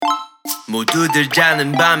모두들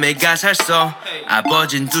자는 밤에 가사를 써.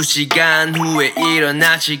 아버진 2시간 후에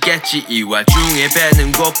일어나시겠지. 이 와중에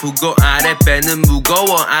배는 고프고 아랫배는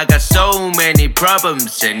무거워. I got so many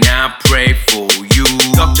problems and I pray for you.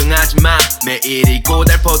 걱정하지마 매일이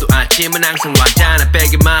고달퍼도 아침은 항상 왔잖아.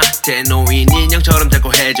 베개만 대놓인 인형처럼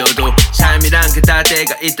자꾸 해줘도 삶이란 그다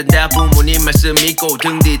때가 있단다. 부모님 말씀 믿고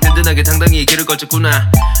등 뒤 든든하게 당당히 길을 걷자꾸나.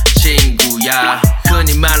 친구야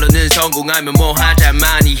흔히 말로는 성공하면 뭐 하자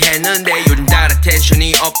많이 했는데 요즘 따라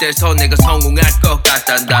텐션이 업돼서 내가 성공할 것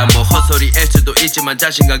같단다. 뭐 헛소리일 수도 있지만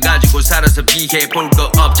자신감 가지고 살아서 비해 볼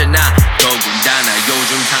거 없잖아. 더군다나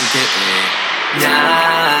요즘 상태에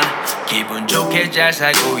나 기분 좋게 잘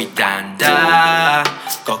살고 있단다.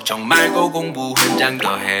 걱정 말고 공부 한 장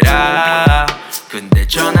더 해라. 근데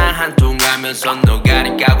전화 한 통 하면서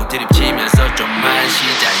너가리 까고 드립치면서 좀만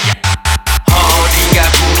쉬자. 허리가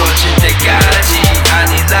부러질 때까지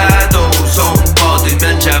아니라도 손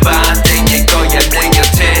뻗으면 잡아 땡길거야 내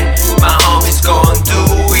곁에. My homie's gon'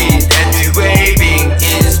 do it and we waving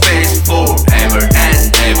in space forever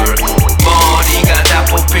and ever. 머리가 다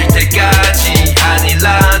뽑힐 때까지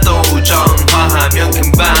아니라도 전화하면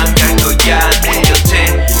금방 갈 거야 내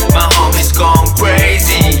곁에. My homie's gone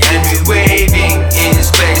crazy and we waving in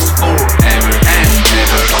space forever and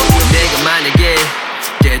ever. 내가 만약에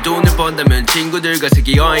내 돈을 번다면 친구들과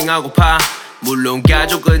세계 여행하고파. 물론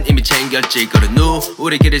가족은 이미 챙겼지. 그런 후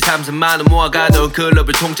우리끼리 삼사만원 모아가던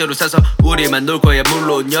클럽을 통째로 사서 우리만 놀 거야.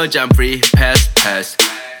 물론 여자는 free pass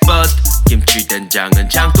but 김치된장은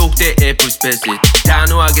장독대에 부스패스.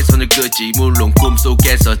 단호하게 선을 끄지 물론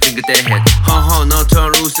꿈속에서 땡길거야. 허허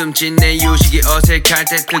너털웃음 짓네. 유식이 어색할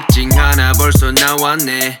때 특징 하나 벌써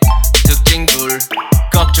나왔네. 특징 둘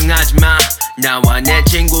걱정하지마 나와 내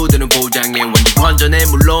친구들은 고장에 완전 건전해.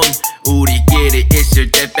 물론 우리끼리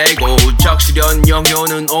있을 때 빼고. 적시려는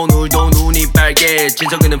영효는 오늘도 눈이 빨개.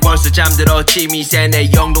 진석이는 벌써 잠들어. 침이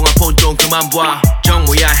새네. 영동아 폰 좀 그만 봐.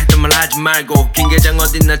 정모야 했던 말 하지 말고 긴 계장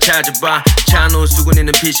어딨나 찾아봐. 찬호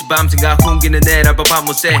수근이는 피시밤샘각 훈기는 내려봐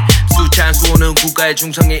밤못새. 수찬 수호는 국가의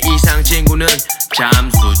중성의 이상. 친구는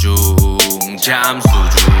잠수 중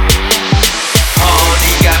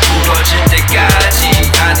허리가 부러질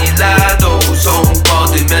때까지 아니라도 손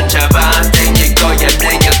뻗으면 잡아 땡길거야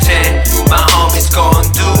내 곁에. My homie's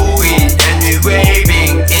gon' do it and we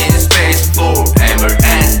waving in space forever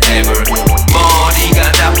and ever.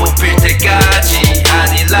 머리가 다 뽑힐 때까지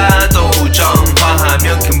아니라도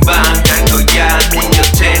전화하면 금방 갈 거야 내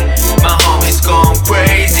곁에. My homie's gone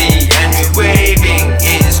crazy and we waving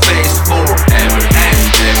in space forever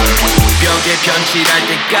and ever. 벽에 변칠할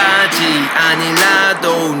때까지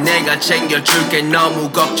아니라도 내가 챙겨줄게. 너무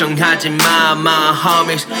걱정하지마. My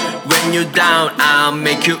homies when you down I'll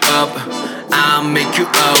make you up. I'll make you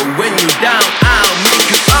up. When you down I'll make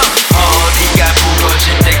you up. 허리가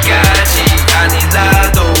부러질 때